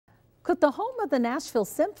Could the home of the Nashville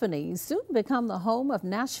Symphony soon become the home of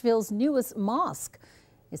Nashville's newest mosque?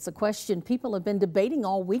 It's a question people have been debating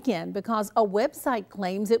all weekend because a website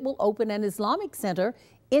claims it will open an Islamic center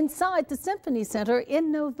inside the Symphony Center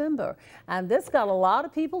in November. And this got a lot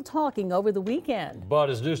of people talking over the weekend. But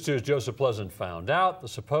as News 2's Joseph Pleasant found out, the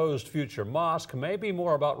supposed future mosque may be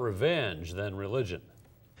more about revenge than religion.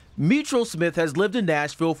 Mitchell Smith has lived in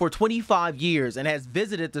Nashville for 25 years and has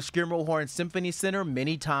visited the Schermerhorn Symphony Center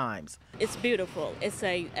many times. It's beautiful. It's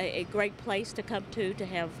a great place to come to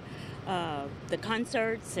have the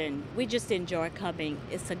concerts, and we just enjoy coming.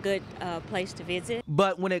 It's a good place to visit.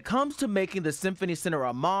 But when it comes to making the Symphony Center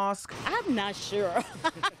a mosque, I'm not sure.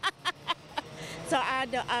 So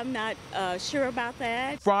I'm not sure about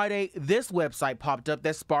that. Friday, this website popped up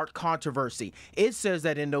that sparked controversy. It says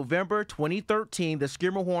that in November 2013, the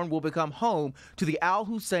Schermerhorn will become home to the Al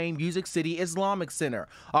Hussein Music City Islamic Center,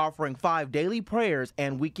 offering 5 daily prayers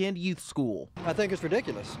and weekend youth school. I think it's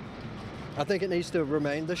ridiculous. I think it needs to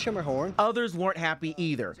remain the Schermerhorn. Others weren't happy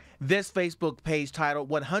either. This Facebook page titled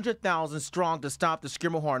 100,000 Strong to Stop the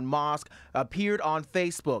Schermerhorn Mosque appeared on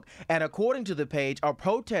Facebook. And according to the page, a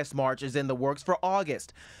protest march is in the works for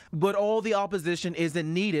August. But all the opposition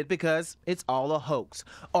isn't needed because it's all a hoax.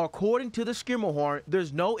 According to the Schermerhorn,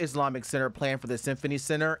 there's no Islamic center planned for the Symphony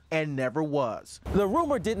Center and never was. The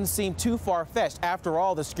rumor didn't seem too far-fetched. After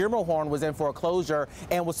all, the Schermerhorn was in foreclosure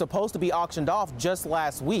and was supposed to be auctioned off just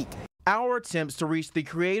last week. Our attempts to reach the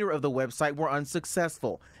creator of the website were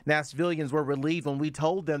unsuccessful. Nashvillians were relieved when we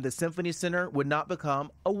told them the Symphony Center would not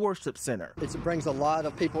become a worship center. It brings a lot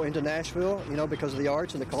of people into Nashville, because of the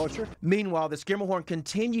arts and the culture. Meanwhile, the Schermerhorn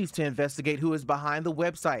continues to investigate who is behind the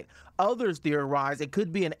website. Others theorize it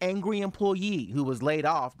could be an angry employee who was laid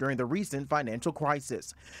off during the recent financial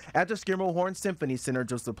crisis. At the Schermerhorn Symphony Center,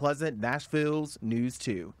 Joseph Pleasant, Nashville's News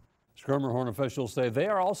 2. Schermerhorn officials say they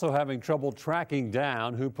are also having trouble tracking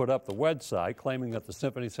down who put up the website, claiming that the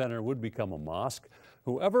Symphony Center would become a mosque.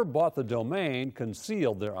 Whoever bought the domain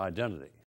concealed their identity.